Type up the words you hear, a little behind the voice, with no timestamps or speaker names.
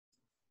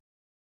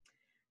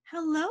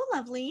Hello,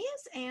 lovelies,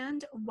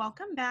 and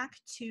welcome back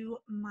to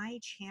my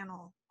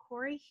channel.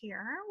 Cory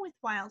here with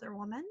Wilder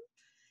Woman.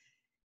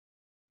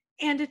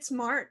 And it's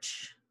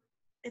March.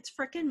 It's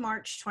frickin'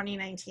 March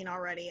 2019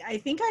 already. I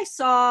think I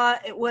saw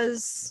it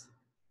was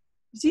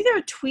either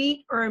a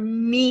tweet or a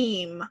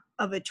meme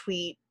of a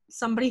tweet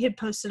somebody had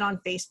posted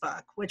on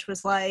Facebook, which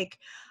was like,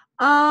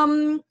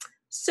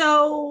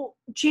 so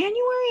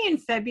January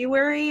and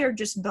February are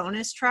just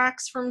bonus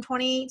tracks from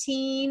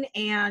 2018,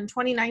 and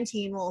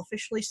 2019 will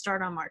officially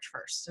start on March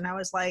 1st. And I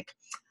was like,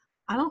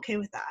 I'm okay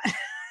with that.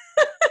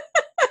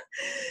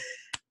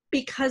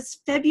 Because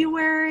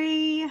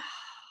February,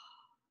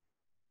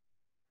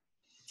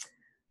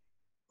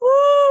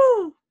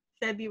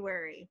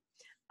 February.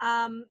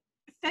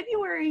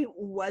 February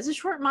was a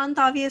short month,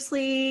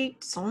 obviously.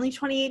 It's only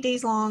 28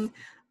 days long.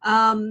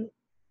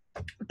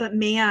 But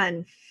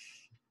man,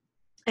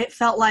 it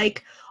felt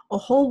like a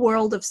whole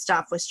world of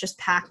stuff was just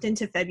packed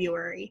into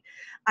February.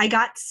 I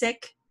got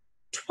sick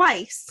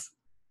twice.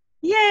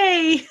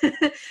 Yay!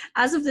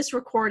 As of this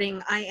recording,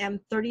 I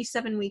am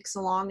 37 weeks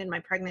along in my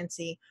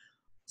pregnancy.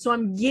 So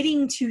I'm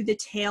getting to the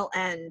tail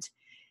end.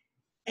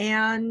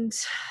 And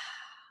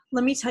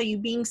let me tell you,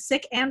 being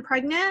sick and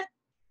pregnant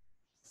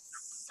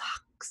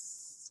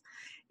sucks.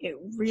 It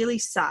really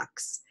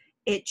sucks.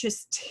 It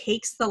just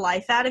takes the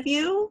life out of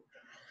you.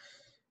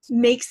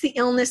 Makes the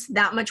illness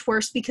that much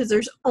worse because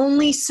there's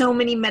only so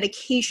many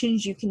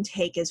medications you can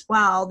take as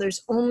well.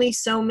 There's only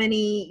so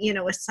many,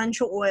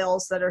 essential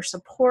oils that are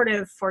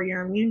supportive for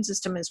your immune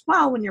system as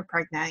well when you're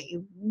pregnant.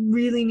 You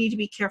really need to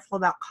be careful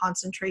about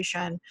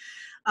concentration,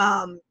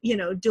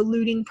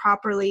 diluting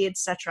properly,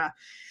 etc.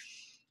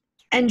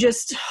 And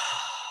just,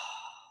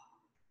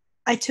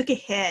 I took a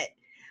hit.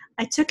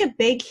 I took a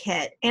big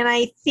hit. And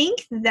I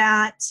think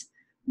that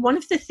one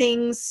of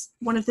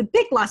the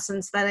big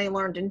lessons that I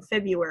learned in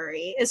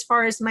February, as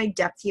far as my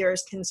depth year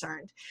is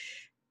concerned,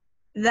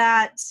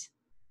 that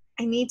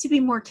I need to be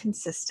more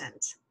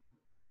consistent.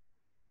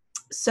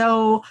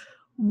 So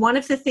one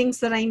of the things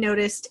that I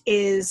noticed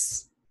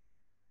is,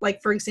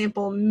 like, for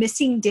example,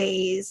 missing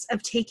days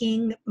of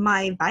taking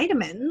my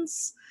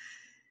vitamins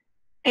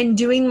and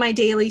doing my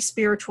daily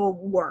spiritual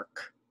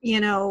work.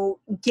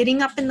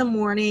 Getting up in the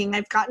morning.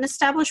 I've got an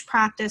established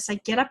practice. I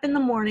get up in the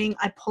morning,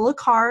 I pull a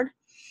card,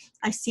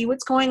 I see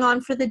what's going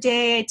on for the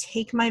day. I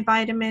take my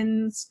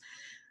vitamins.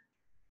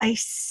 I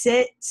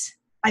sit.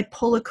 I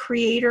pull a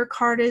creator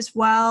card as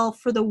well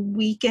for the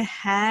week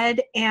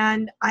ahead.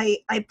 And I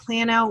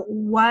plan out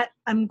what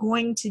I'm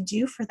going to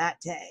do for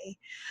that day.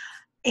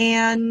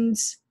 And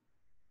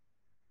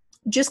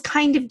just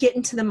kind of get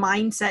into the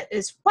mindset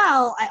as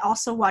well. I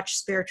also watch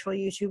spiritual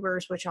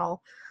YouTubers, which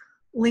I'll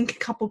link a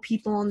couple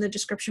people in the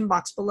description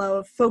box below,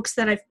 of folks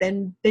that I've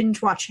been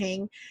binge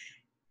watching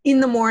in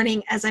the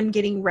morning as I'm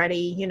getting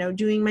ready,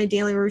 doing my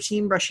daily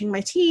routine, brushing my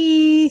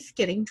teeth,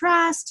 getting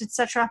dressed,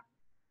 etc.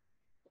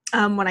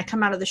 When I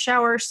come out of the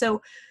shower.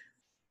 So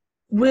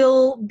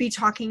we'll be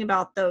talking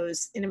about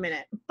those in a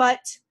minute.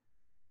 But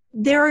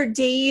there are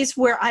days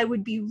where I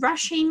would be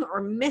rushing or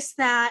miss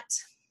that.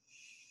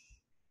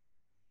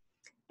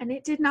 And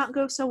it did not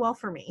go so well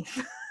for me.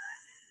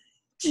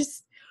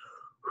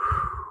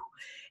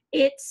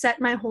 It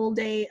set my whole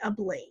day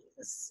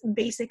ablaze,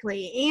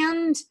 basically,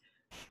 and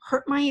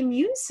hurt my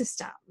immune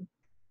system.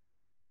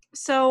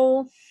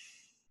 So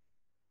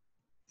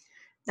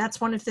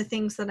that's one of the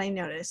things that I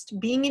noticed.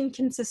 Being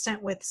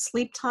inconsistent with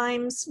sleep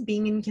times,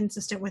 being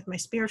inconsistent with my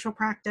spiritual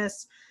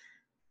practice,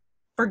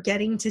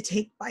 forgetting to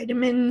take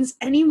vitamins,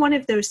 any one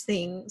of those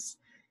things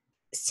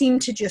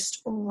seemed to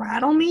just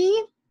rattle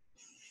me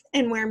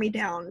and wear me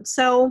down.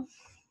 So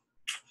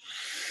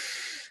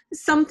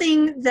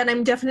something that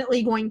I'm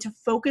definitely going to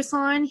focus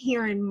on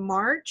here in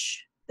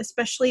March,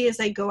 especially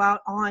as I go out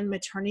on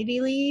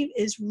maternity leave,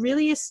 is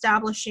really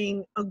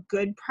establishing a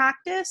good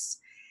practice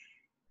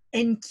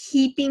and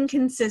keeping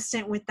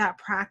consistent with that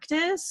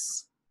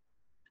practice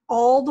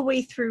all the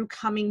way through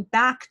coming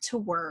back to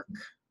work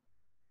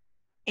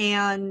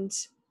and,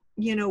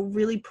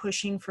 really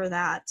pushing for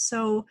that.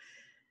 So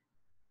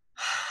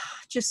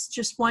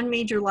just one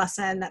major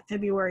lesson that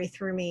February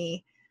threw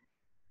me: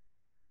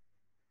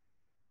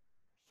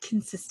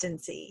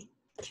 consistency.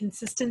 One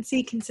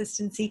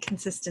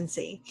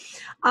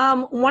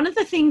of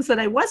the things that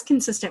I was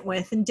consistent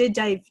with and did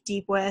dive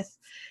deep with,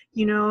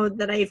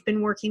 that I've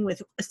been working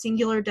with a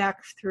singular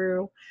deck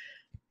through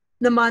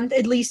the month,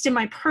 at least in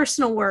my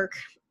personal work.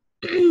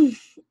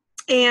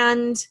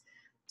 And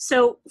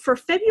so for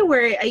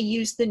February, I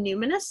used the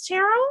Numinous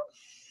Tarot,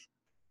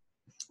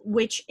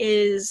 which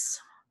is,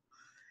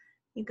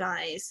 you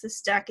guys,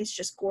 this deck is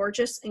just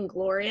gorgeous and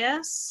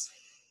glorious.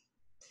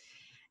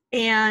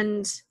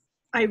 And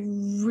I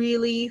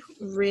really,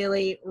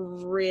 really,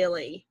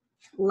 really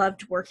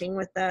loved working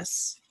with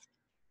this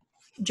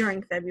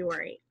during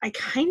February. I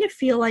kind of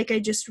feel like I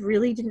just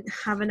really didn't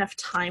have enough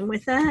time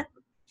with it.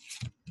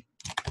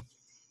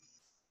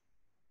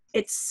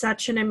 It's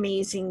such an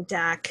amazing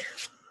deck.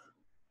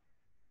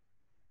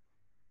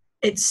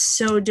 It's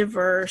so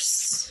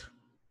diverse.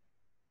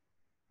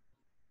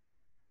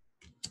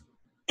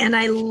 And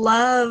I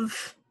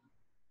love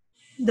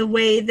the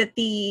way that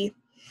the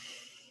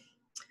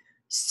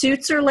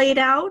suits are laid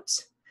out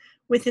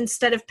with,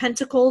 instead of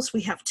pentacles,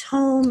 we have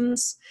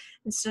tomes.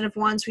 Instead of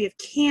wands, we have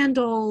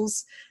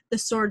candles. The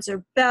swords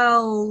are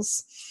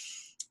bells.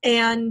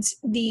 And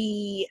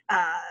the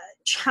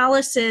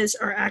chalices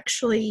are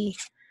actually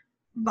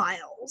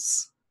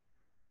vials.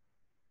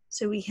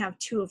 So we have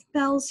 2 of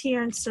bells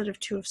here instead of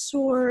 2 of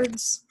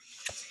swords.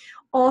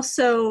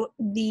 Also,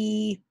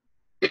 the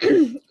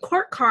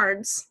court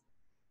cards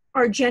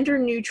are gender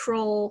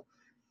neutral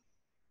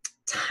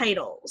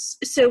titles.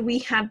 So we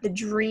have the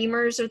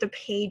dreamers are the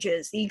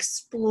pages, the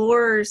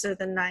explorers are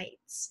the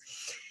knights,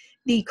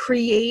 the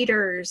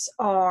creators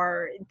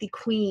are the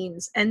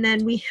queens, and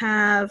then we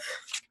have,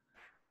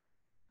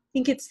 I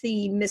think it's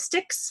the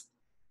mystics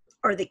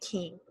are the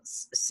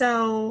kings.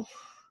 So,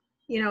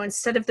 you know,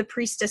 instead of the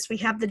priestess, we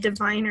have the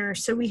diviner.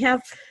 So we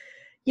have,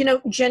 you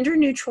know, gender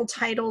neutral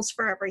titles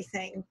for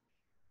everything.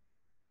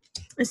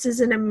 This is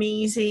an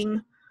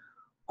amazing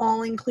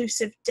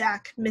all-inclusive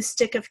deck.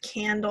 Mystic of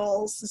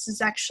Candles. This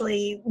is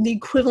actually, the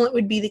equivalent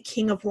would be the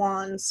King of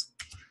Wands.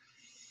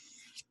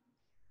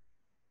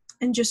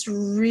 And just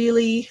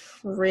really,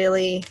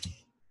 really,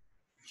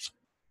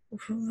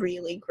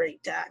 really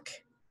great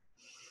deck.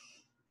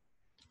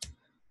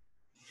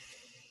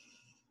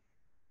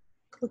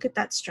 Look at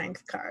that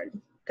strength card.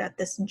 Got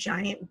this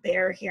giant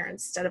bear here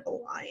instead of a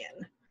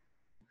lion.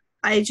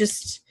 I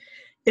just,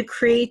 the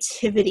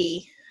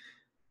creativity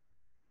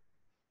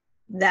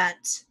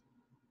that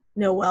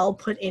Noelle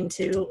put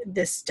into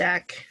this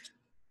deck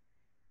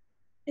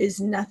is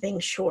nothing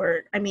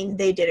short. I mean,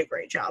 they did a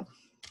great job.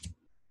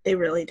 They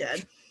really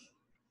did.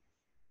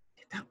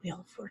 Get that Wheel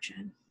of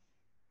Fortune.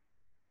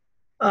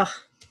 Ugh.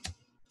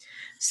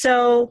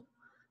 So,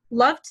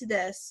 loved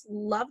this.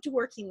 Loved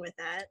working with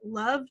it.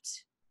 Loved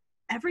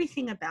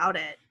everything about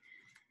it.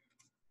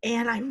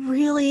 And I'm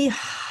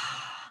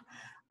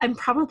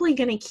probably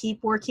going to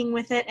keep working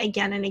with it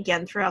again and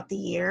again throughout the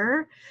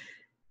year.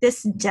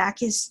 This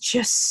deck is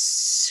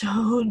just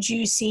so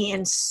juicy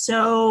and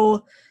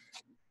so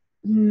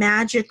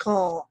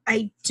magical.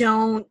 I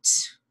can't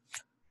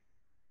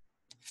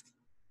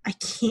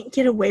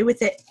get away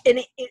with it, and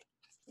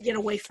get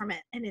away from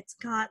it. And it's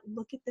got,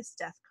 look at this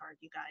death card,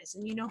 you guys.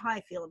 And you know how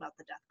I feel about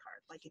the death card.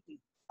 Like, if you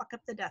fuck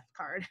up the death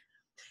card,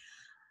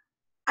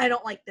 I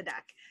don't like the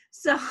deck.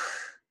 So look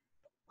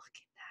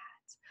at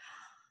that.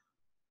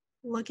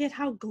 Look at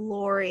how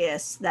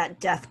glorious that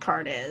death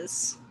card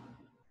is.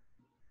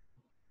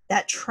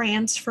 That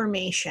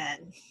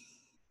transformation.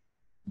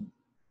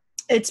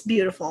 It's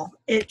beautiful.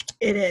 It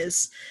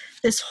is.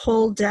 This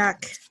whole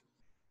deck,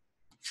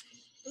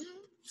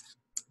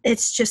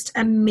 it's just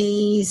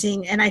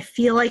amazing. And I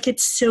feel like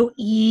it's so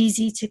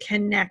easy to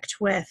connect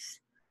with,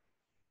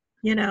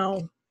 you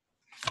know,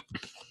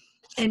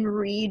 and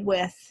read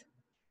with.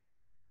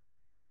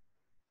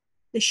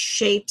 The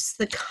shapes,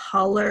 the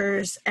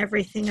colors,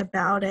 everything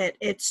about it.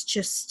 It's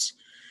just,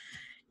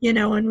 you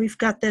know, and we've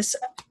got this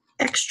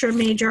extra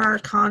major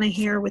arcana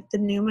here with the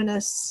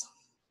numinous,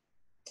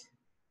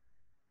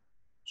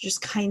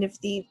 just kind of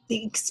the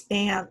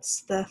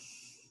expanse, the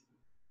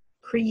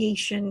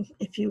creation,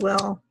 if you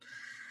will.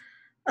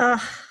 I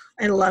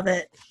love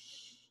it.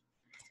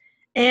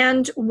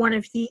 And one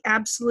of the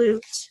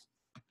absolute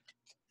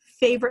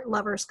favorite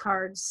lovers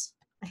cards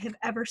I have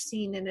ever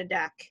seen in a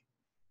deck.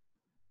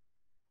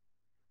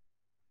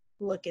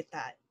 Look at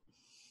that.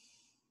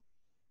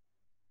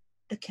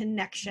 The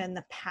connection,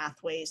 the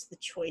pathways, the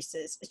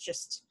choices. It's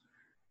just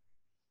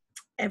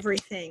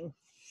everything.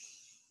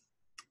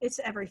 It's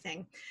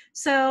everything.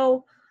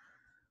 So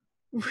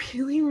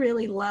really,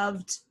 really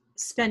loved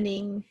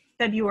spending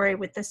February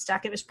with this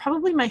deck. It was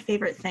probably my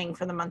favorite thing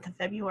for the month of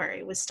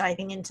February, was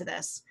diving into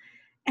this.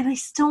 And I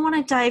still want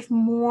to dive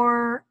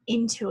more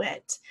into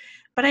it.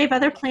 But I have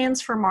other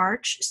plans for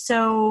March.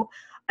 So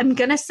I'm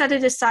going to set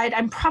it aside.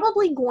 I'm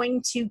probably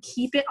going to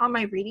keep it on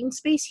my reading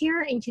space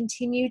here and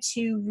continue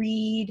to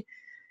read,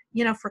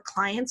 you know, for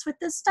clients with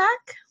this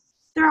deck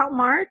throughout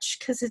March,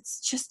 because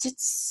it's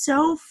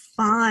so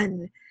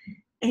fun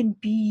and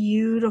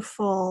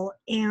beautiful,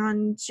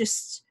 and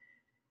just,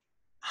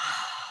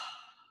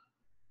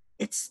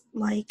 it's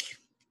like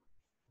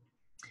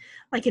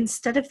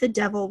instead of the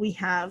devil, we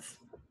have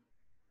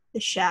the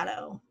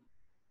shadow.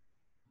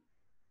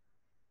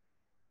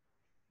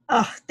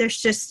 Oh, there's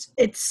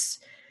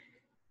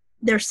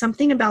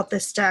something about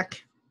this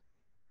deck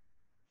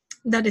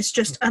that is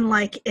just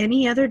unlike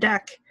any other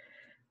deck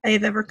I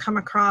have ever come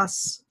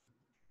across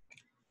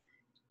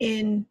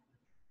in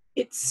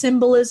its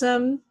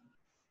symbolism,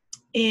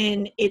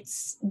 in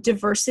its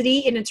diversity,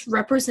 in its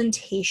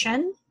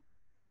representation.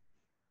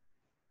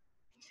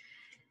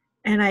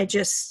 And I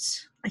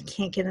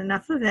can't get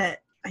enough of it.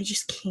 I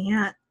just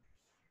can't.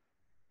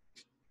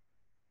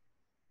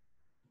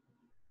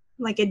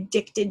 I'm like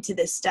addicted to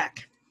this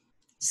deck.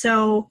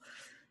 So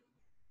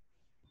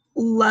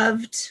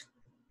loved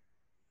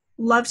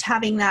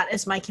having that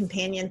as my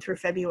companion through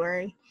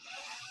February.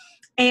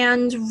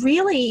 And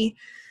really,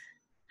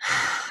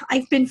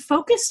 I've been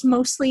focused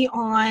mostly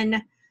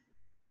on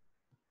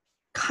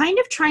kind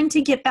of trying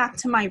to get back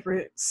to my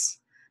roots.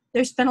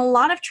 There's been a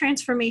lot of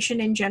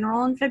transformation in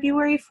general in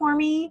February for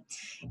me,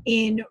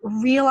 in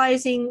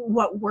realizing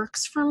what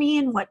works for me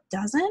and what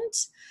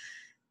doesn't,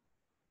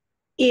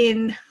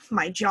 in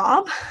my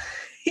job,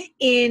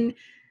 in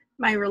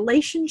my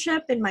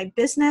relationship, in my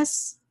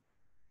business,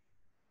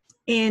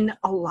 in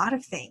a lot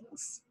of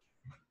things.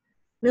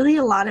 Really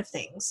a lot of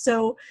things.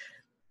 So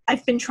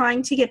I've been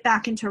trying to get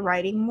back into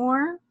writing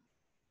more.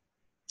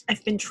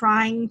 I've been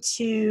trying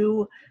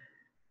to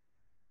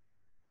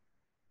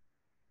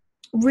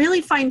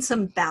really find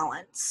some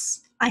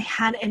balance. I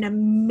had an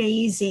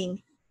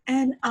amazing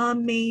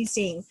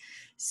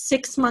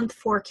 6-month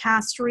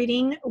forecast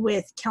reading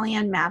with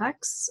Kellyanne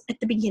Maddox at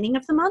the beginning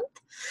of the month.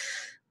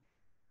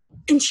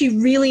 And she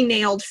really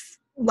nailed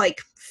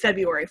like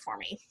February for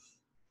me.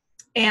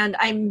 And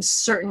I'm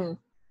certain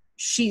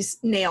she's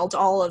nailed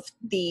all of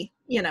the,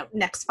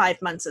 next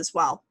 5 months as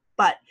well.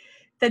 But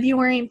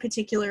February in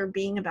particular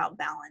being about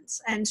balance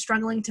and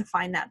struggling to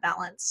find that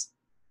balance.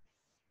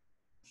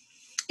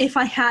 If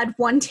I had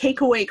one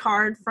takeaway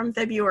card from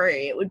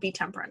February, it would be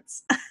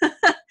temperance.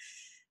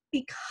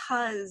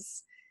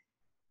 Because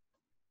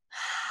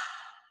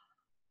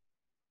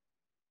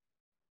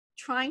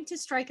trying to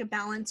strike a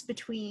balance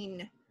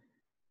between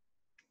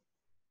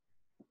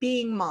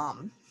being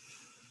mom,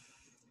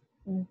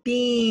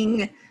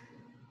 being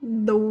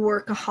the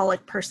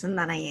workaholic person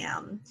that I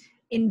am,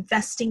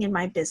 investing in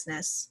my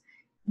business,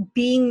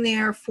 being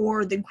there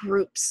for the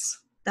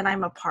groups that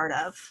I'm a part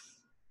of,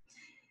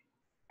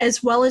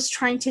 as well as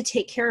trying to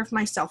take care of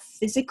myself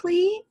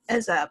physically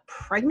as a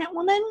pregnant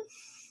woman.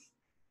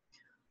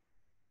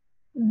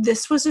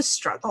 This was a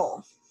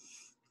struggle.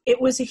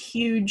 It was a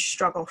huge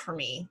struggle for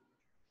me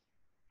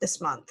this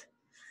month.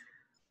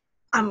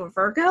 I'm a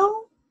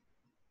Virgo.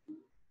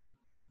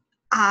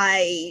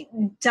 I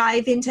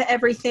dive into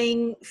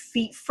everything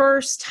feet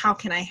first. How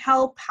can I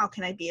help? How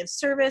can I be of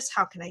service?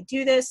 How can I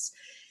do this?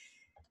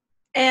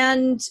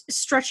 And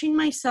stretching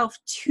myself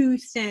too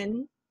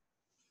thin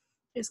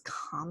is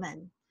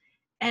common.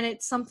 And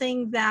it's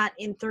something that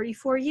in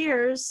 34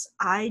 years,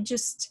 I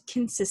just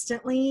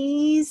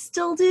consistently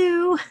still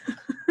do.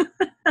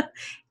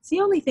 It's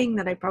the only thing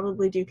that I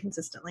probably do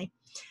consistently,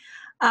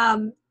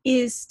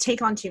 is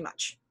take on too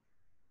much.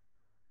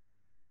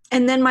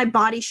 And then my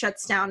body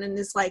shuts down and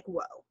is like,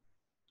 whoa,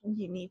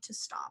 you need to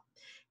stop.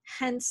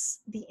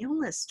 Hence the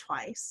illness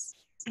twice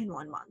in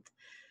 1 month.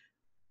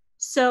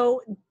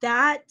 So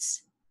that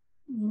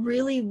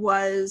really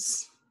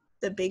was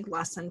the big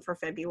lesson for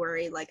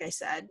February, like I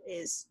said,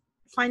 is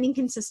finding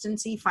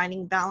consistency,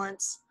 finding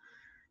balance,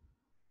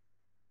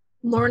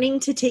 learning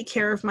to take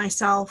care of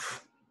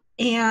myself,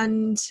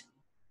 and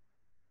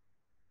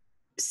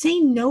say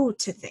no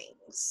to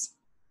things,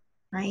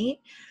 right?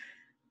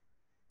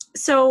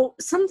 So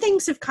some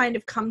things have kind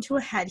of come to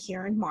a head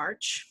here in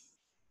March,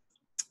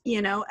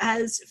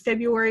 as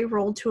February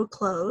rolled to a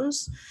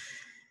close.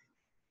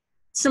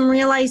 Some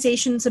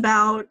realizations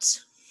about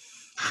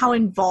how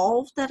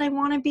involved that I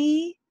want to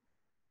be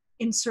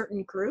in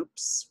certain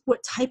groups,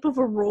 what type of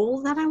a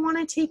role that I want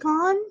to take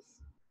on,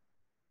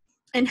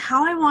 and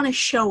how I want to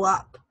show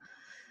up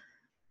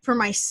for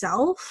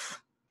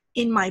myself,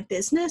 in my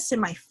business, in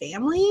my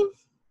family.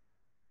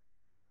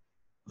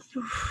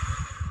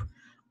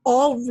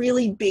 All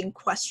really big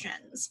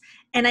questions.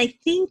 And I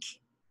think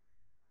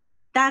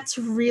that's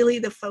really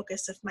the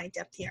focus of my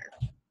depth here.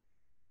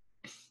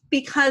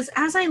 Because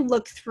as I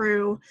look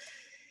through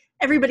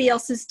everybody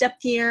else's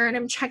depth year and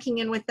I'm checking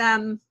in with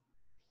them,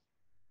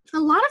 a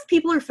lot of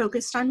people are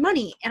focused on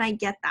money, and I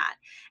get that.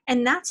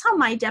 And that's how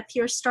my depth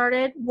year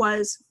started,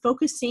 was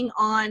focusing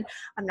on,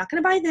 I'm not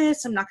going to buy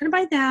this, I'm not going to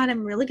buy that,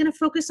 I'm really going to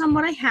focus on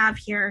what I have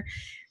here.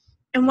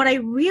 And what I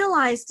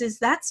realized is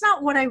that's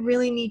not what I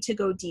really need to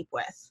go deep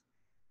with.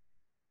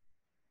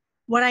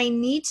 What I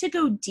need to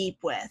go deep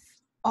with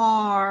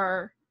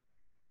are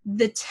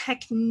the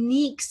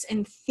techniques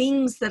and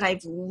things that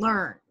I've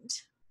learned,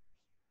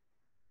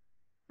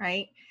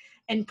 right?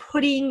 And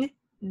putting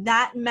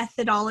that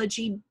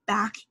methodology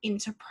back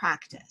into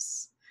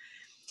practice.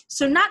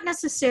 So not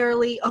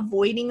necessarily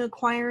avoiding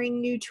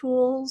acquiring new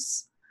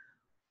tools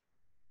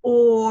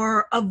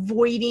or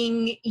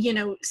avoiding,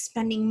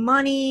 spending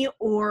money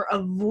or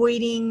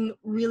avoiding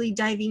really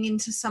diving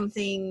into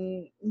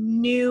something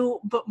new,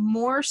 but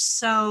more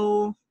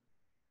so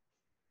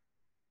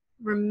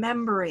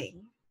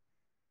remembering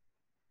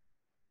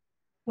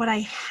what I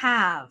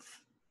have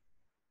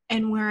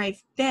and where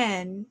I've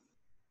been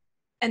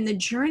and the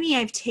journey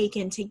I've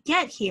taken to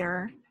get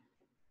here,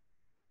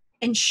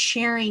 and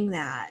sharing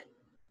that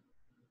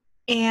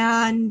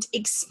and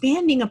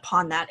expanding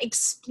upon that,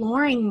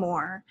 exploring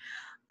more.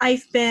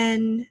 I've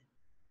been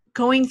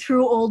going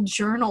through old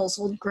journals,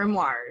 old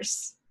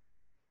grimoires,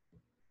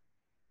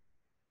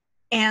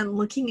 and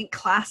looking at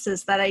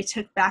classes that I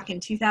took back in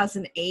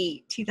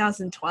 2008,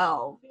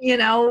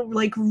 2012,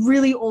 like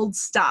really old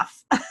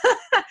stuff,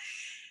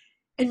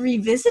 and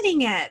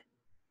revisiting it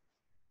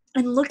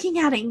and looking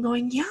at it and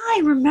going, yeah,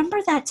 I remember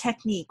that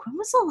technique. When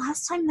was the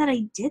last time that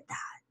I did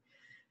that?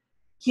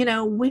 you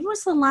know, when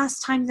was the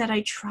last time that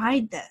I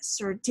tried this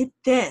or did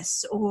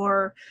this,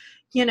 or,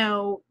 you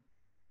know,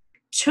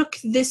 took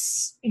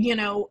this, you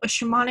know, a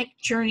shamanic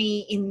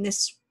journey in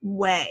this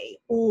way,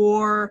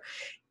 or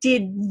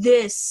did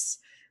this,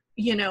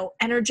 you know,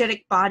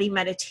 energetic body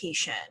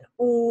meditation,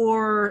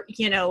 or,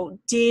 you know,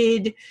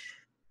 did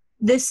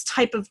this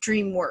type of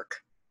dream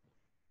work.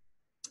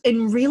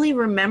 And really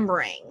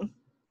remembering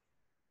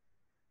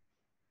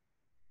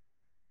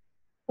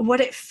what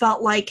it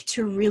felt like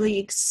to really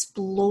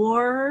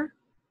explore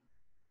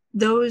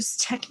those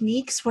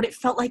techniques, what it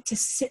felt like to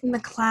sit in the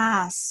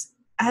class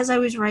as I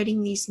was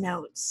writing these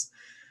notes,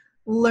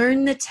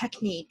 learn the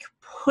technique,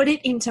 put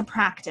it into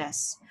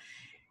practice.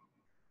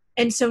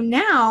 And so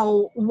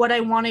now what I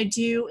want to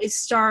do is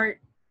start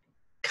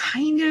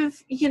kind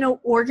of, you know,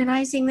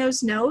 organizing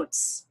those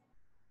notes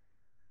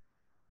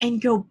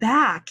and go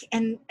back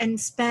and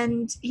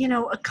spend, you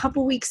know, a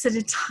couple weeks at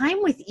a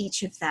time with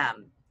each of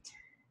them,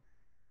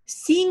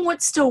 seeing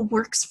what still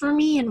works for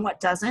me and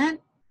what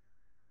doesn't.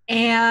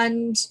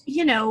 And,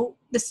 you know,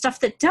 the stuff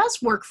that does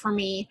work for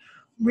me,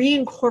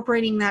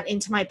 reincorporating that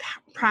into my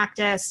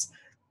practice,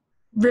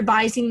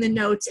 revising the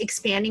notes,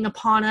 expanding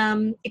upon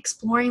them,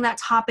 exploring that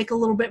topic a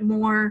little bit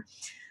more.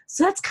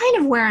 So that's kind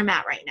of where I'm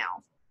at right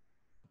now.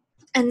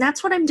 And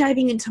that's what I'm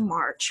diving into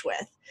March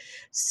with.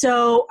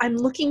 So I'm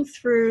looking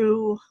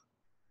through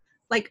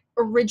like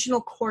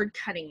original cord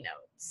cutting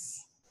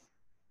notes.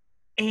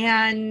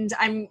 And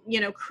I'm, you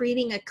know,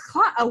 creating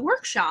a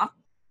workshop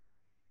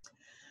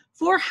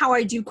for how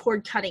I do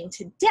cord cutting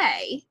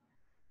today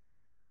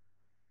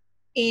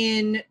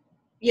in,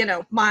 you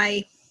know,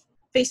 my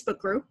Facebook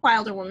group,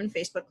 Wilder Woman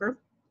Facebook group.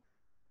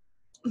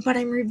 But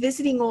I'm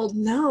revisiting old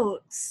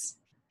notes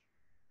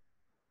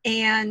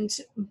and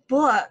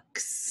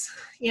books,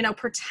 you know,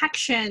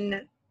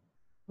 protection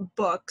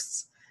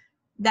books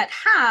that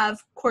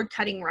have cord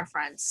cutting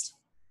referenced.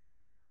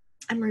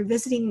 I'm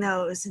revisiting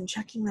those and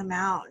checking them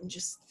out and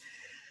just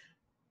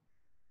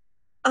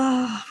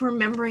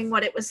remembering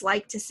what it was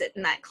like to sit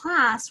in that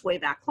class way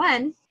back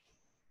when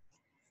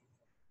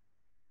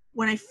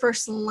I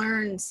first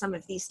learned some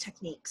of these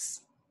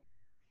techniques,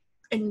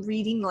 and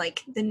reading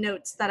like the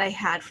notes that I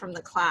had from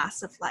the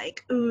class of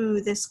like,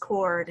 ooh, this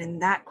chord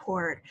and that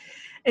chord,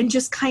 and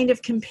just kind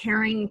of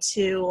comparing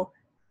to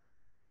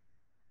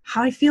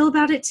how I feel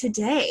about it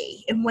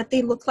today and what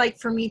they look like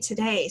for me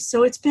today.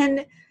 So it's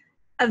been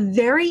a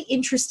very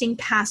interesting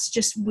past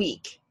just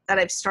week that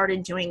I've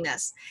started doing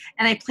this,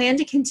 and I plan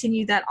to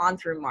continue that on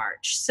through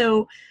March.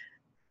 So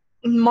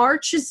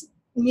March is,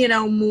 you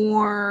know,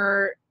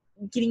 more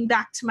getting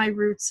back to my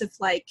roots of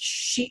like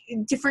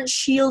different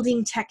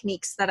shielding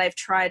techniques that I've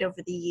tried over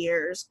the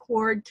years,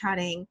 cord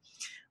cutting,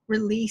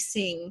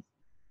 releasing.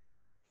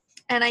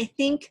 And I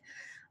think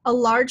a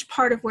large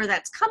part of where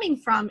that's coming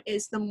from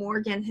is the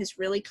Morgan has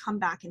really come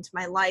back into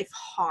my life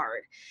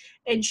hard.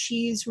 And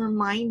she's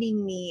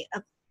reminding me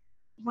of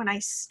when I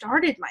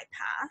started my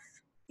path,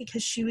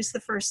 because she was the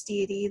first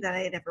deity that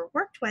I had ever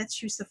worked with.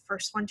 She was the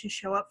first one to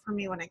show up for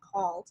me when I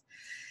called.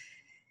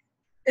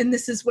 And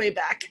this is way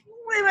back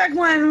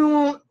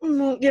when, we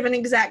won't give an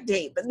exact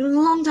date, but it was a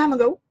long time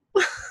ago.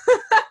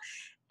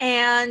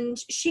 And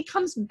she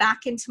comes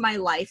back into my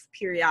life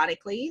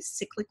periodically,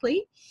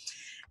 cyclically.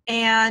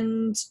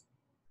 And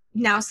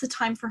now's the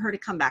time for her to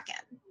come back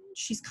in.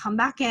 She's come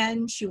back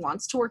in. She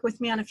wants to work with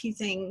me on a few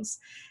things.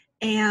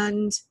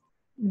 And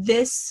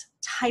this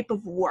type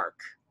of work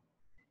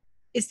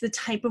is the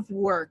type of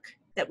work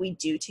that we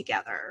do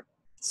together.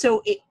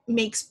 So it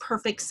makes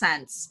perfect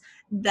sense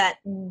that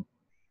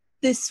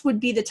this would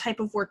be the type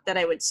of work that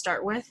I would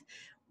start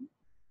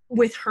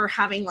with her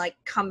having like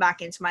come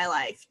back into my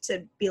life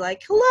to be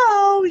like,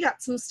 hello, we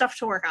got some stuff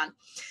to work on.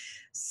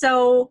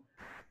 So,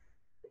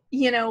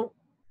 you know,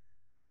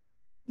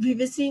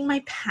 revisiting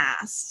my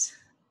past,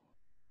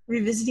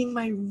 revisiting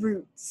my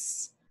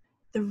roots,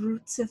 the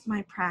roots of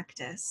my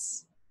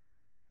practice,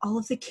 all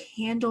of the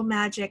candle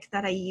magic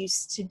that I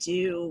used to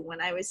do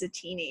when I was a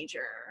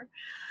teenager,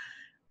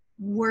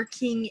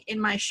 working in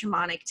my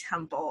shamanic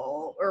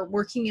temple or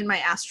working in my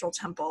astral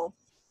temple,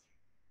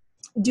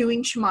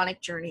 doing shamanic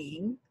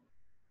journeying,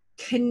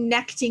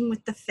 connecting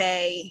with the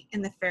fae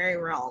in the fairy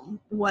realm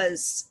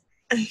was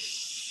a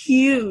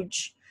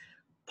huge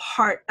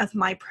part of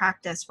my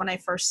practice when I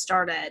first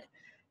started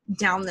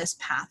down this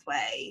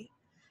pathway.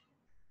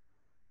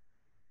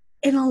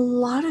 And a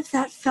lot of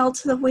that fell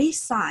to the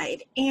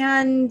wayside,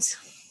 and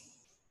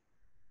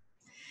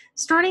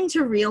starting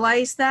to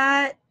realize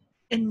that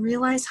and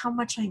realize how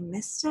much I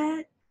missed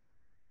it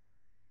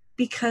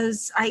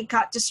because I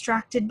got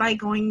distracted by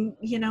going,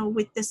 you know,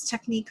 with this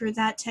technique or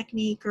that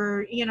technique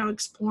or, you know,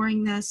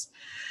 exploring this,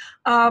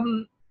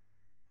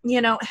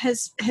 you know,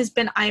 has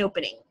been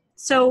eye-opening.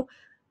 So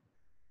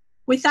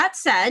with that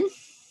said,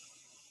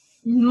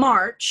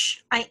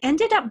 March, I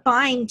ended up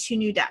buying 2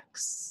 new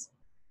decks.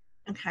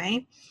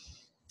 Okay.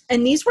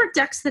 And these were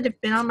decks that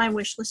have been on my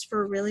wish list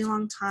for a really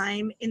long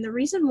time. And the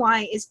reason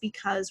why is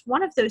because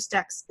one of those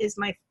decks is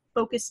my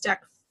focus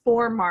deck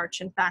for March.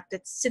 In fact,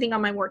 it's sitting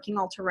on my working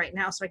altar right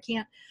now, so I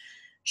can't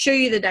show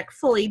you the deck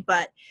fully,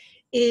 but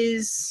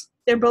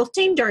they're both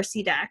Dame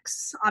Darcy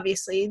decks,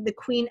 obviously, the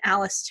Queen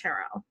Alice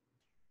Tarot.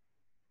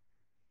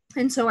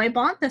 And so I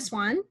bought this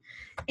one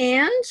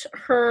and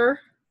her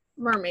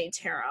Mermaid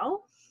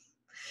Tarot,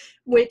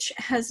 which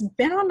has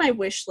been on my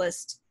wish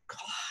list, God,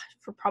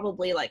 for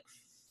probably like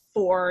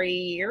 4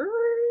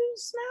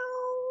 years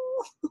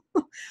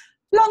now.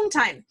 Long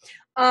time.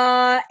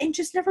 And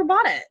just never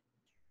bought it.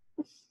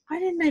 Why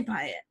didn't I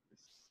buy it?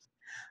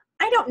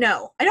 I don't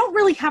know. I don't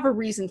really have a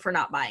reason for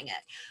not buying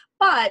it.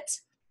 But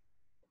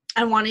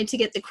I wanted to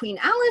get the Queen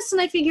Alice,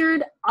 and I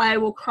figured I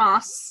will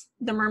cross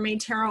the Mermaid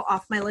Tarot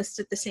off my list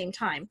at the same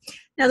time.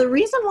 Now, the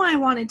reason why I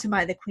wanted to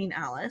buy the Queen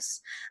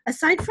Alice,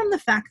 aside from the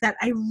fact that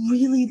I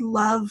really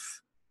love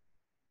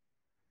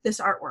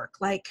this artwork,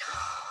 like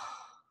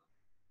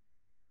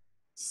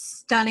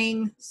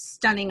stunning,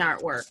 stunning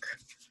artwork.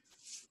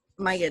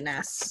 My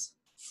goodness.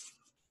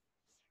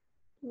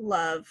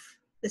 Love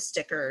the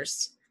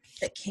stickers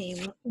that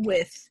came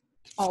with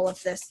all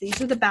of this.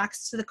 These are the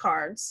backs to the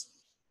cards.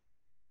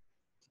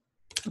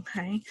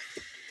 Okay.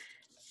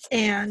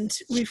 And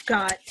we've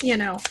got, you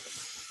know,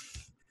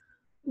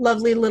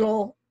 lovely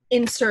little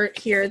insert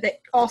here that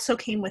also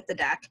came with the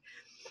deck.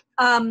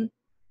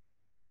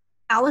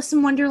 Alice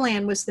in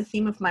Wonderland was the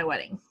theme of my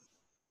wedding.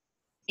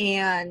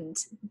 And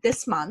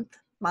this month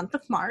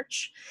of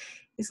March,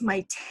 is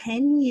my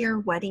 10-year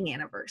wedding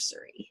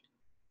anniversary.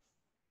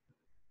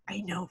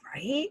 I know,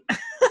 right?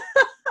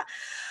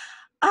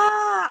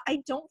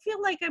 I don't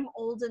feel like I'm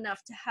old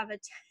enough to have a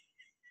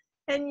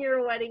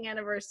 10-year wedding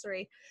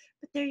anniversary,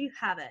 but there you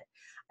have it.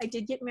 I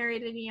did get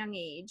married at a young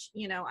age.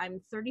 You know,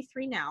 I'm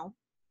 33 now,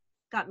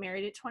 got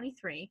married at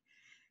 23.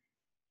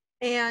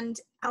 And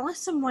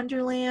Alice in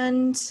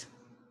Wonderland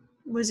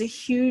was a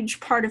huge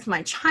part of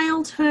my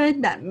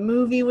childhood. That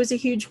movie was a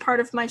huge part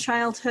of my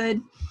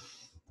childhood.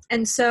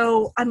 And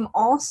so I'm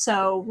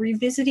also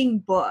revisiting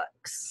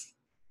books,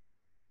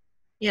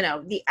 you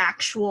know, the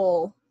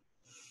actual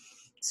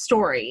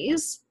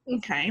stories,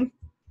 okay,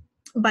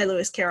 by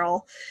Lewis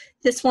Carroll.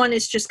 This one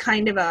is just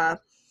kind of a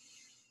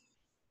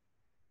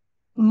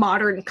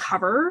modern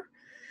cover,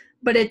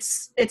 but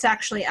it's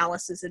actually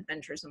Alice's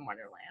Adventures in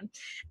Wonderland.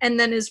 And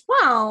then as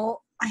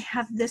well, I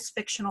have this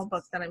fictional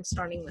book that I'm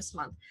starting this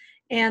month.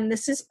 And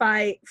this is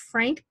by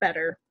Frank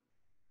Better,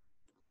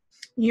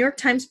 New York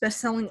Times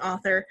bestselling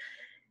author.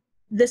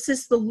 This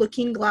is The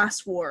Looking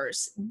Glass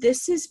Wars.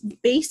 This is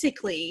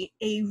basically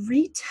a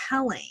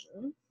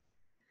retelling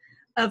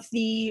of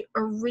the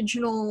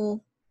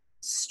original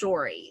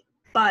story,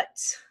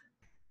 but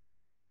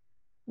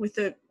with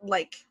a,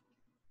 like,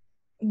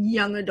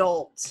 young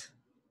adult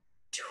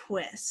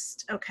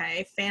twist,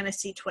 okay?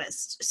 Fantasy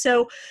twist.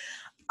 So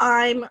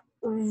I'm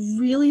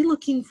really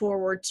looking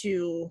forward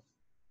to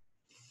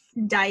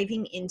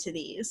diving into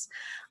these.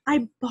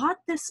 I bought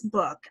this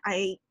book.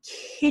 I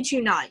kid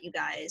you not, you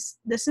guys.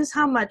 This is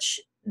how much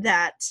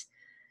that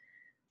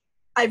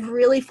I've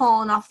really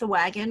fallen off the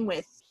wagon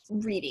with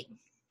reading,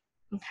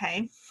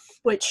 okay?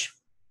 Which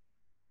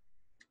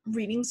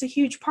reading's a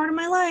huge part of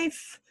my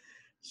life,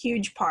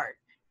 huge part.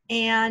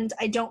 And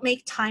I don't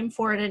make time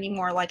for it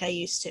anymore like I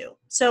used to.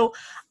 So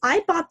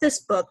I bought this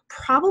book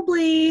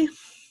probably,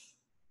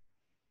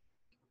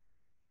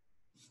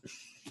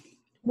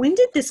 when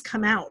did this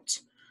come out?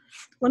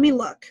 Let me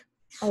look.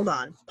 Hold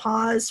on.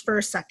 Pause for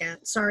a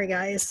second. Sorry,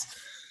 guys.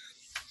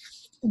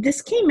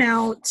 This came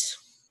out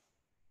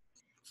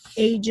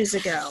ages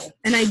ago.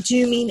 And I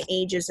do mean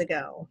ages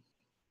ago.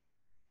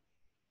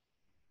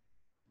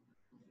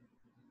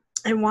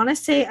 I want to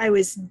say I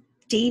was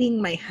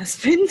dating my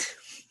husband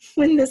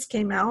when this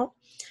came out.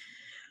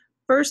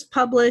 First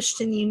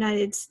published in the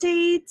United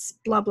States,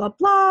 blah, blah,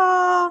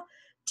 blah.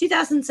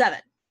 2007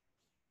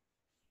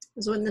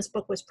 is when this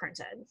book was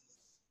printed.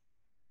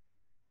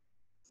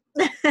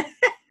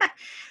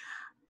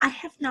 I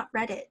have not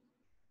read it.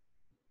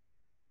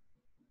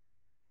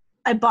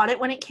 I bought it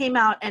when it came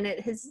out, and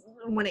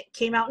when it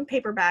came out in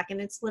paperback,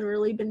 and it's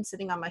literally been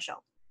sitting on my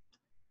shelf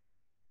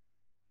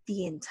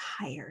the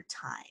entire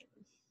time.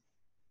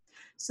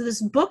 So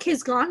this book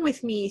has gone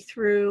with me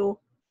through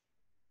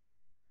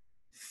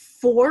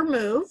 4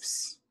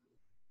 moves.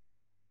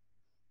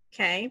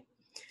 Okay.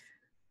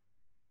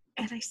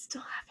 And I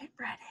still haven't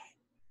read it.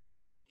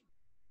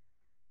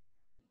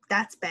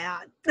 That's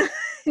bad.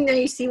 Now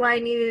you see why I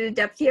needed a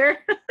depth here.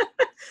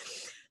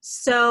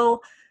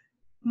 So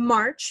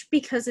March,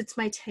 because it's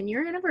my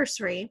 10-year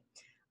anniversary,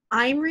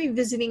 I'm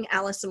revisiting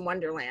Alice in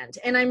Wonderland,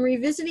 and I'm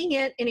revisiting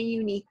it in a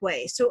unique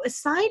way. So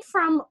aside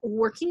from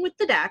working with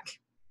the deck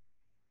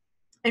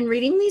and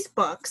reading these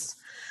books,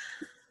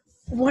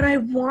 what I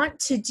want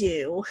to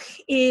do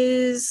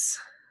is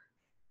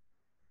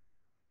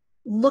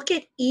look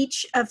at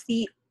each of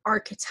the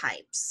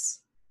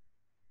archetypes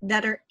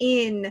that are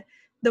in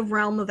the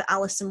realm of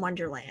Alice in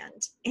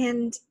Wonderland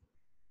and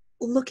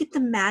look at the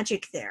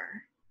magic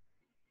there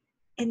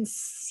and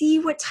see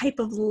what type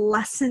of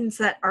lessons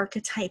that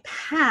archetype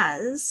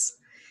has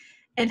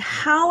and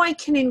how I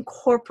can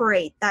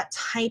incorporate that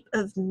type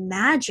of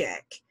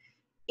magic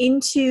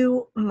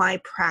into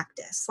my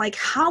practice. Like,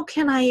 how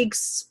can I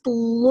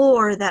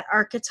explore that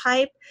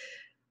archetype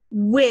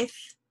with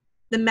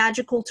the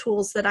magical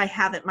tools that I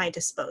have at my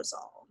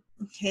disposal?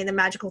 Okay, the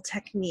magical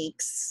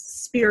techniques,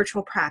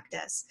 spiritual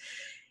practice.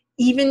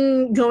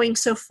 Even going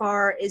so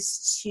far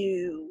as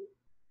to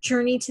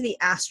journey to the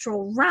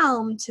astral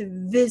realm to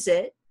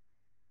visit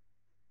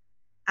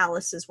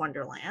Alice's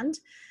Wonderland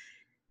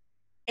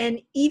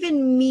and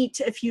even meet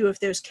a few of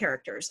those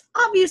characters.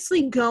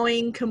 Obviously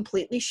going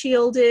completely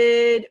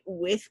shielded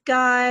with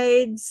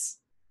guides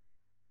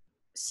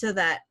so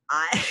that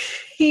I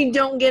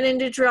don't get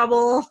into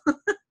trouble,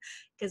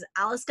 because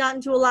Alice got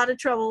into a lot of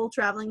trouble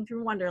traveling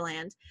through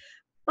Wonderland.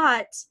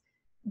 But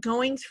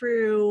going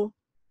through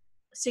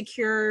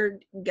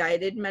secured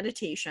guided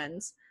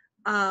meditations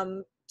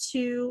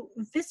to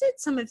visit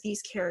some of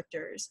these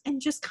characters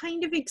and just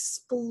kind of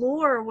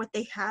explore what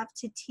they have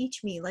to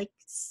teach me, like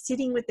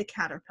sitting with the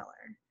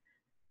caterpillar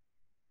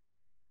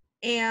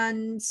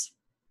and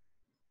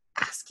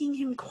asking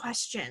him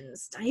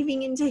questions,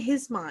 diving into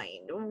his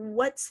mind.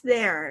 What's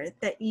there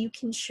that you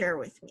can share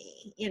with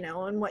me, you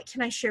know, and what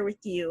can I share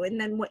with you? And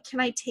then what can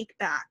I take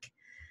back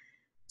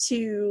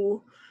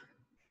to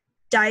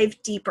dive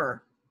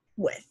deeper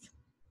with?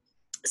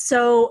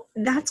 So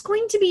that's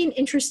going to be an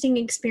interesting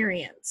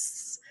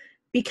experience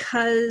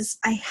because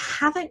I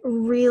haven't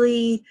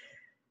really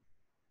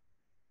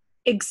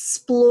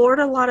explored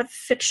a lot of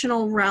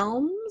fictional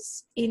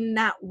realms in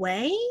that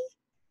way.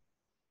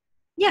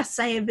 Yes,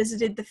 I have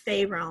visited the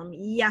Fae realm.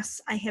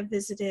 Yes, I have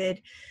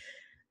visited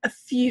a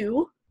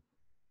few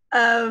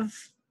of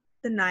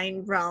the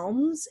 9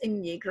 realms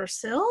in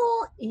Yggdrasil,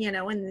 you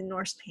know, in the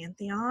Norse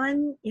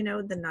pantheon, you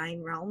know, the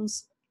 9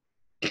 realms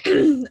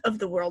of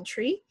the world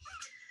tree.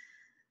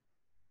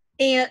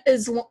 And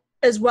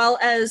as well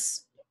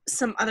as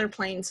some other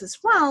planes as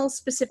well,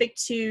 specific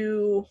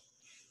to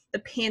the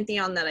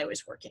pantheon that I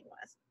was working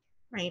with,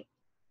 right?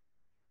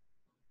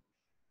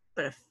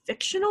 But a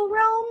fictional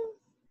realm?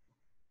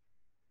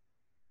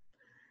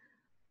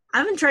 I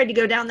haven't tried to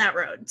go down that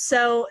road.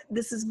 So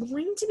this is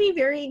going to be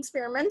very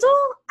experimental.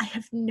 I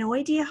have no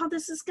idea how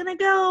this is going to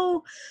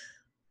go.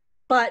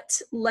 But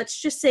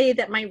let's just say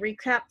that my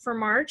recap for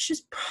March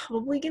is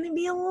probably going to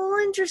be a little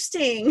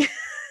interesting.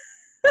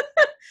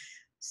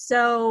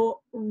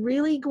 So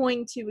really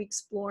going to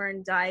explore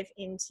and dive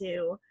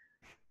into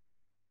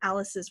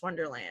Alice's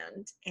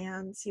Wonderland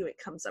and see what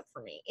comes up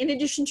for me. In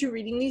addition to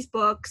reading these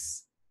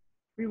books,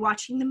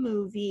 rewatching the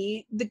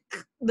movie,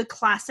 the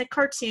classic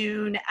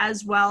cartoon,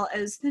 as well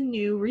as the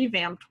new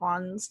revamped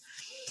ones,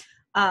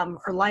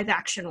 or live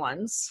action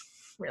ones,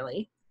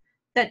 really,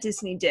 that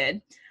Disney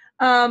did,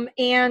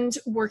 and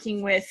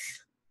working with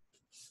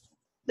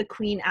the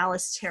Queen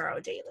Alice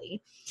Tarot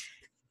daily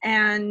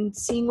and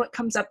seeing what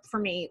comes up for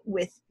me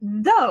with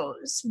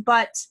those.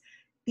 But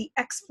the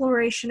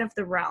exploration of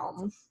the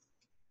realm,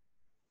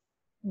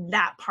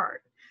 that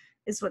part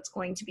is what's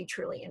going to be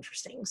truly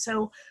interesting.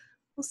 So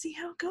we'll see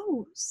how it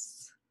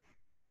goes.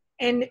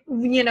 And,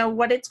 you know,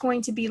 what it's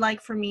going to be like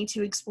for me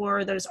to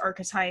explore those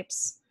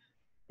archetypes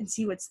and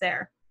see what's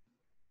there.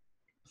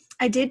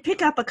 I did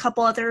pick up a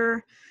couple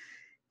other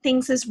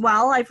things as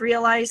well. I've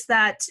realized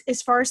that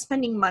as far as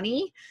spending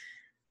money,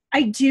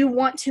 I do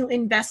want to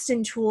invest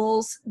in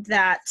tools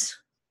that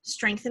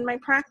strengthen my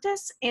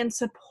practice and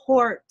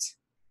support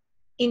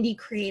indie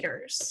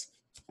creators.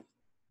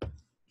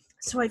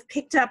 So I've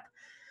picked up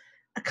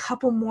a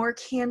couple more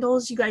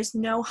candles. You guys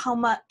know how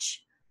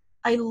much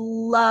I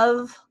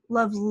love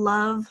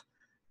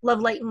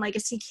Light and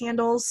Legacy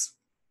candles.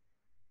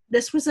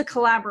 This was a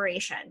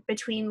collaboration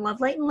between Love,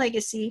 Light, and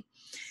Legacy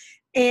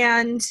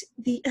and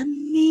the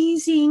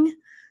amazing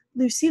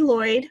Lucy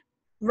Lloyd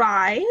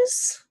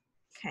Rise.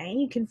 Okay,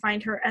 you can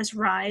find her as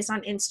Rise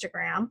on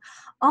Instagram.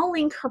 I'll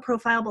link her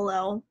profile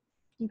below.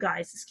 You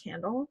guys, this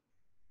candle.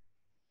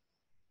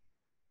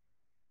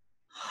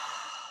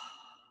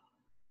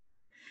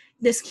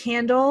 This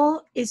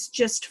candle is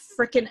just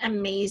freaking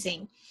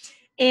amazing.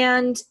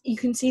 And you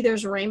can see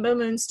there's Rainbow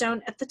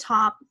Moonstone at the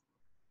top.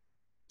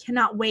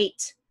 Cannot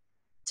wait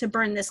to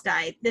burn this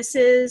guy. This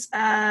is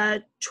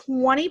a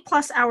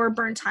 20+ hour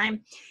burn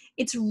time.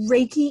 It's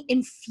Reiki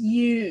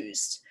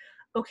infused.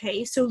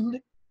 Okay, so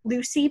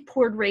Lucy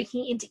poured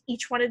Reiki into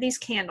each one of these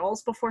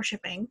candles before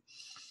shipping.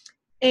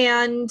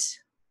 And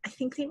I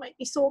think they might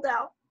be sold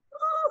out.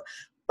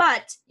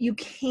 But you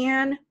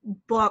can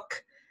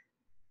book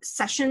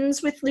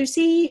sessions with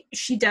Lucy.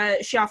 She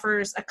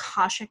offers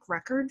Akashic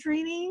record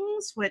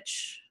readings,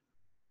 which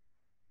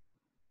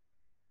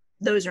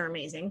those are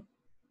amazing.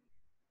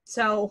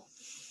 So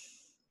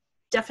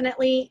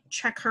definitely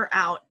check her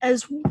out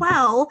as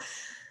well.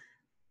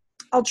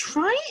 I'll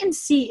try and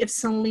see if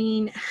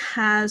Celine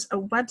has a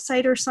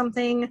website or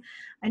something.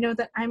 I know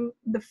that I'm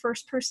the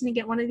first person to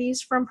get one of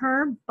these from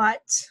her,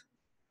 but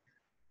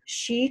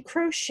she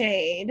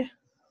crocheted.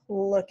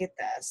 Look at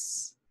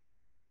this.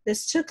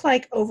 This took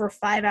like over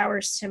 5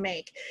 hours to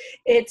make.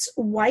 It's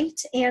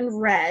white and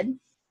red.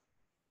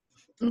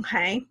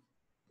 Okay.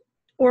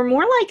 Or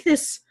more like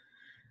this.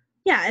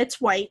 Yeah, it's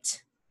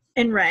white.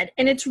 in red.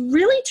 And it's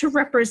really to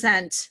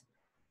represent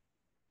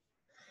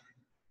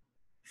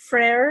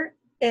Freyr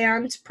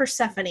and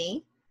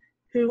Persephone,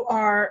 who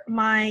are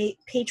my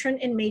patron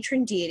and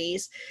matron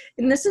deities.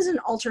 And this is an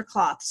altar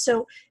cloth.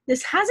 So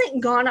this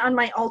hasn't gone on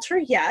my altar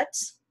yet.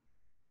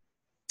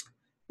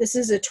 This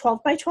is a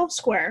 12 by 12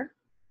 square.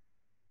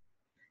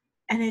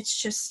 And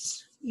it's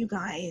just, you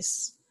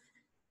guys,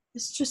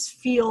 this just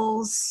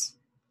feels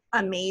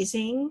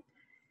amazing.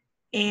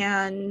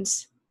 And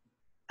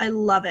I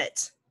love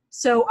it.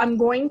 So I'm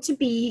going to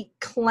be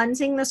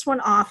cleansing this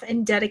one off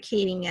and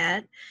dedicating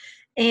it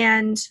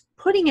and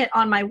putting it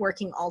on my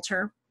working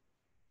altar.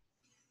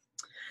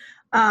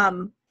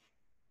 As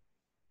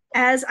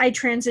I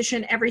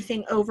transition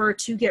everything over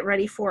to get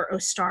ready for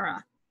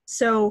Ostara.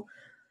 So,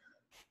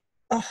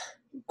 oh,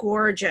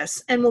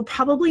 gorgeous. And we'll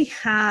probably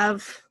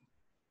have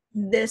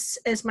this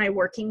as my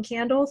working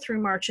candle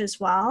through March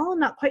as well.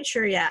 Not quite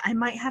sure yet. I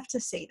might have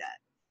to save it.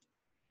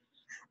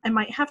 I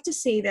might have to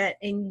save it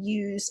and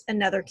use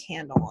another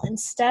candle.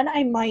 Instead,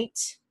 I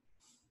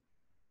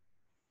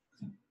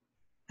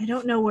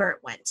don't know where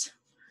it went.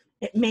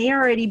 It may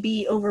already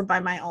be over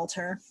by my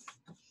altar.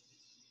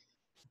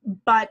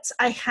 But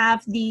I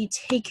have the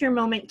Take Your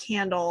Moment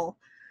candle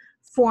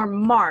for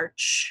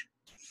March.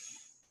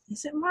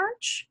 Is it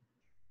March?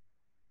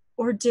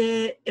 Or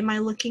am I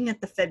looking at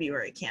the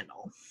February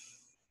candle?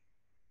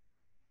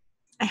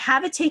 I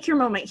have a Take Your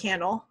Moment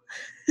candle.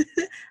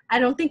 I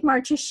don't think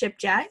March is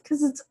shipped yet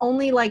because it's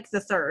only like the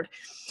 3rd.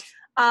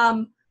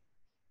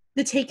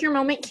 The Take Your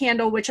Moment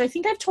candle, which I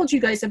think I've told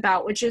you guys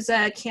about, which is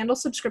a candle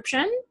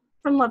subscription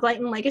from Love, Light,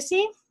 and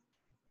Legacy.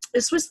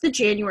 This was the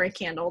January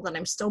candle that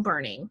I'm still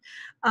burning.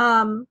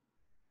 It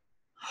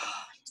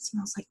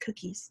smells like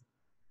cookies.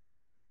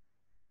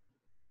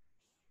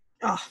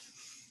 Oh,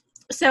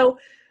 so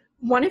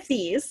one of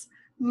these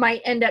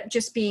might end up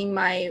just being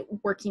my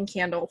working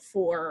candle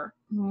for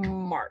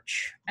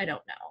March. I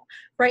don't know.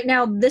 Right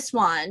now, this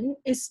one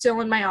is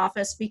still in my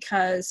office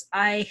because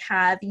I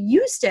have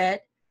used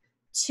it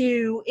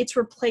it's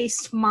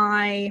replaced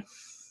my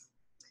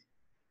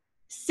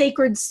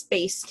Sacred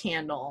Space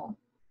candle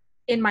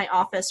in my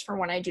office for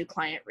when I do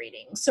client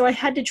readings. So I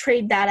had to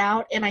trade that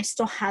out, and I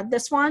still had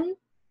this one.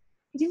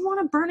 I didn't want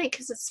to burn it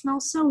because it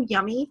smells so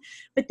yummy,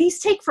 but these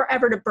take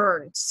forever to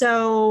burn.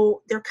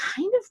 So they're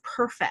kind of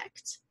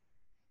perfect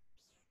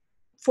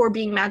for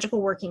being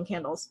magical working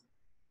candles.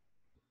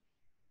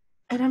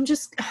 And I'm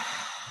just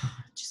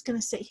going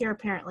to sit here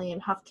apparently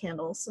and huff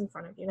candles in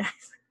front of you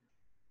guys.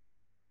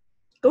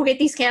 Go get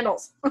these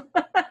candles.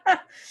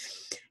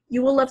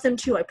 You will love them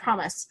too, I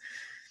promise.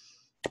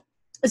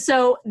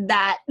 So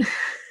that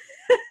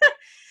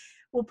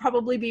will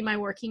probably be my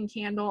working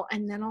candle,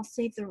 and then I'll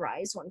save the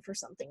Rise one for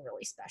something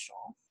really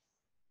special.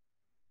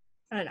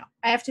 I don't know.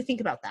 I have to think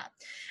about that.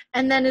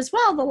 And then as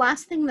well, the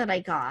last thing that I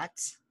got,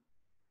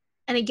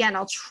 and again,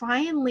 I'll try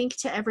and link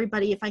to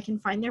everybody if I can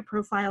find their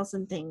profiles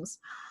and things.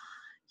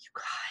 You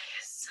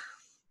guys,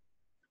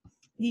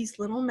 these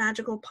little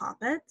magical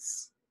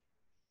poppets.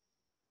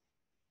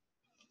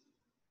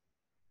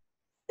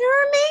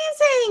 They're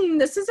amazing.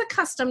 This is a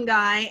custom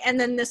guy, and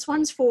then this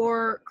one's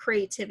for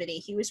creativity.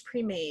 He was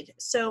pre-made.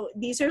 So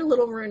these are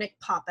little runic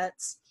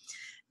poppets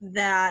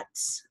that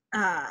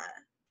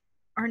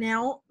are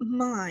now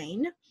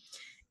mine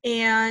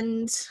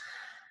and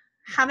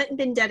haven't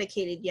been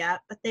dedicated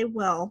yet, but they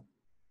will.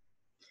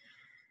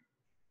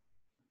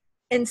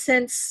 And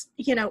since,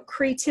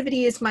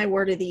 creativity is my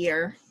word of the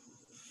year,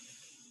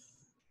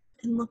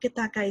 and look at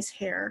that guy's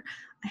hair,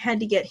 I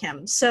had to get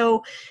him.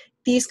 So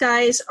these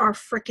guys are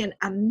freaking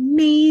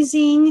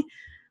amazing.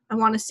 I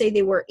want to say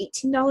they were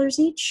 $18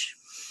 each.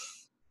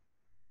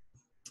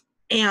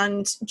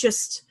 And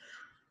just,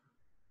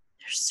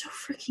 they're so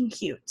freaking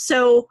cute.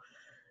 So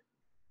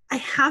I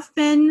have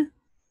been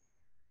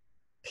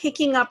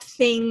picking up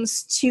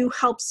things to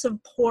help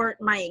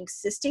support my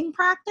existing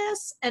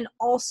practice, and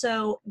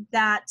also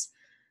that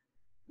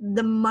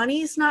the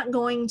money's not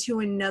going to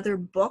another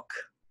book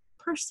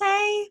per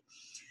se,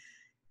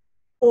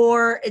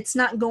 or it's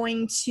not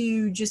going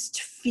to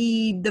just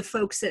feed the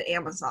folks at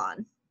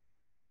Amazon.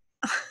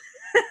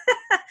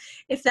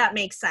 If that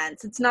makes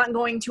sense. It's not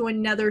going to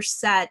another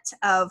set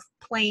of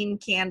plain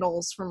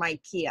candles from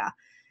IKEA.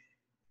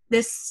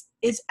 This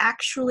is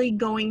actually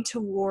going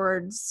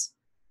towards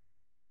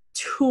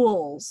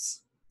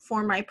tools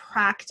for my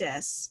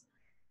practice.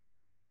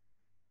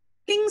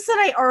 Things that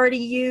I already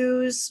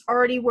use,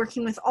 already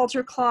working with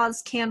altar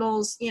cloths,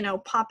 candles,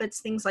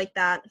 poppets, things like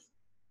that.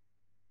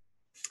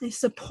 I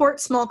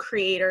support small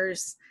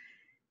creators,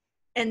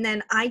 and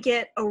then I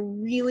get a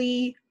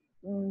really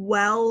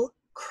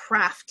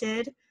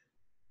well-crafted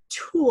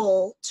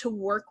tool to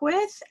work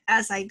with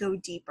as I go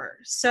deeper.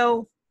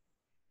 So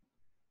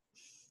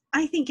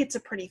I think it's a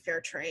pretty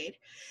fair trade,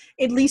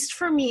 at least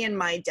for me in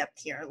my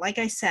depth here. Like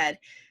I said,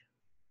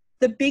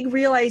 the big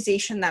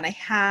realization that I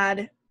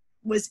had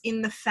was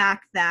in the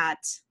fact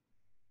that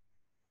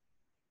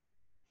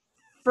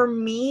for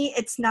me,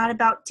 it's not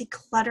about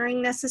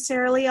decluttering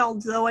necessarily,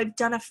 although I've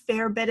done a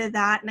fair bit of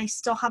that and I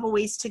still have a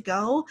ways to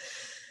go.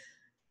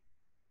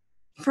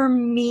 For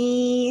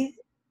me,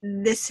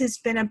 this has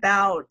been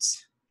about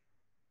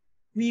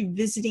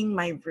revisiting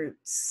my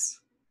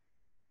roots,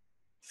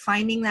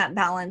 finding that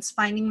balance,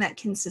 finding that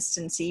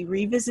consistency,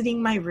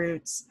 revisiting my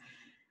roots,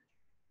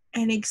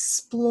 and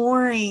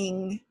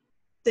exploring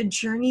the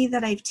journey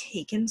that I've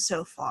taken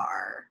so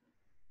far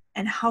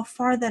and how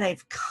far that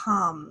I've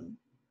come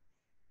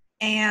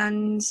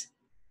and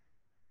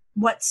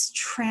what's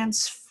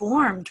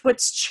transformed,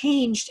 what's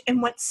changed,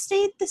 and what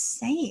stayed the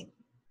same.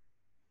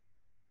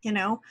 You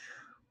know,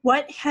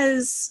 what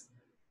has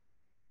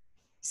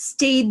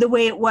stayed the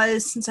way it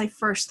was since I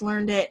first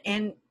learned it,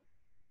 and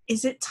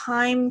is it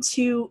time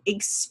to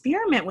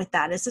experiment with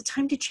that? Is it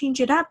time to change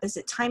it up? Is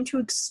it time to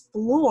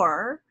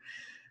explore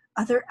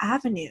other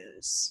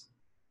avenues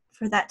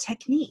for that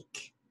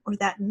technique or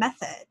that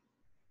method,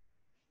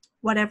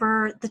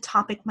 whatever the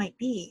topic might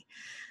be?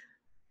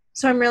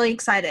 So I'm really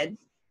excited.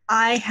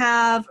 I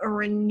have a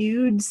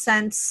renewed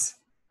sense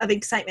of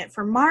excitement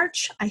for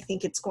March. I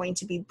think it's going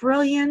to be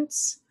brilliant.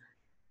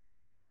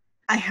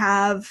 I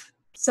have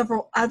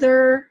several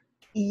other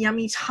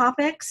yummy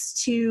topics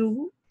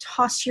to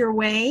toss your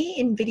way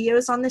in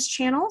videos on this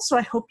channel, so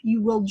I hope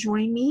you will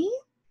join me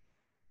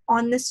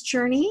on this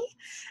journey,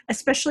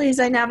 especially as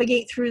I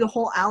navigate through the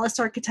whole Alice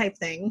archetype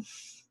thing,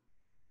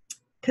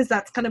 because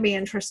that's going to be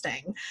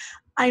interesting.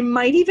 I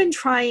might even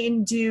try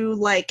and do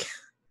like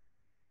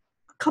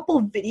a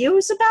couple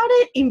videos about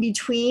it in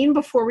between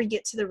before we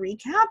get to the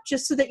recap,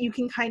 just so that you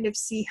can kind of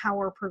see how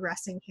we're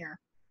progressing here.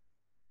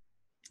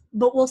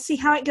 But we'll see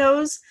how it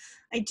goes.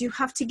 I do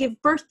have to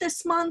give birth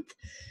this month,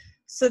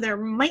 so there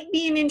might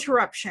be an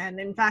interruption.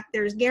 In fact,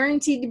 there's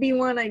guaranteed to be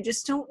one. I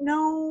just don't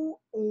know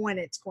when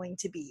it's going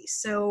to be.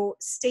 So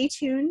stay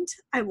tuned.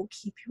 I will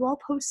keep you all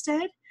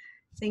posted.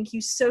 Thank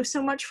you so,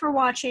 so much for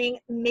watching.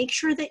 Make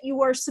sure that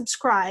you are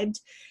subscribed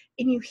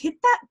and you hit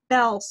that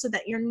bell so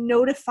that you're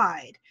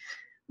notified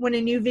when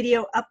a new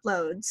video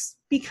uploads,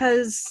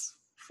 because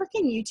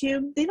freaking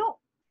YouTube, they don't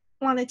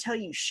want to tell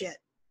you shit.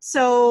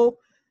 So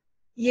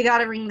you got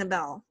to ring the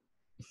bell.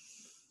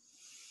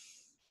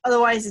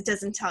 Otherwise, it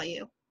doesn't tell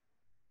you.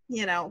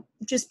 You know,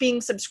 just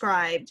being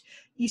subscribed,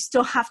 you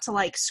still have to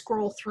like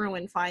scroll through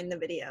and find the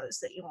videos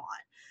that you want.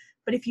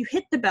 But if you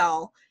hit the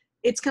bell,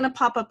 it's going to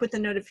pop up with a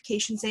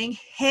notification saying,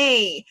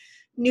 hey,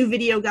 new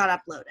video got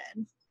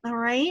uploaded. All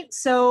right.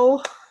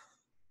 So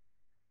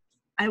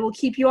I will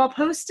keep you all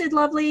posted,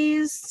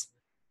 lovelies.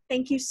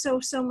 Thank you so,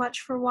 so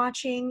much for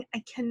watching.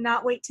 I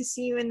cannot wait to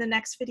see you in the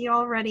next video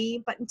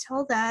already. But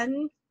until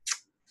then,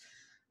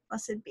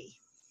 blessed be.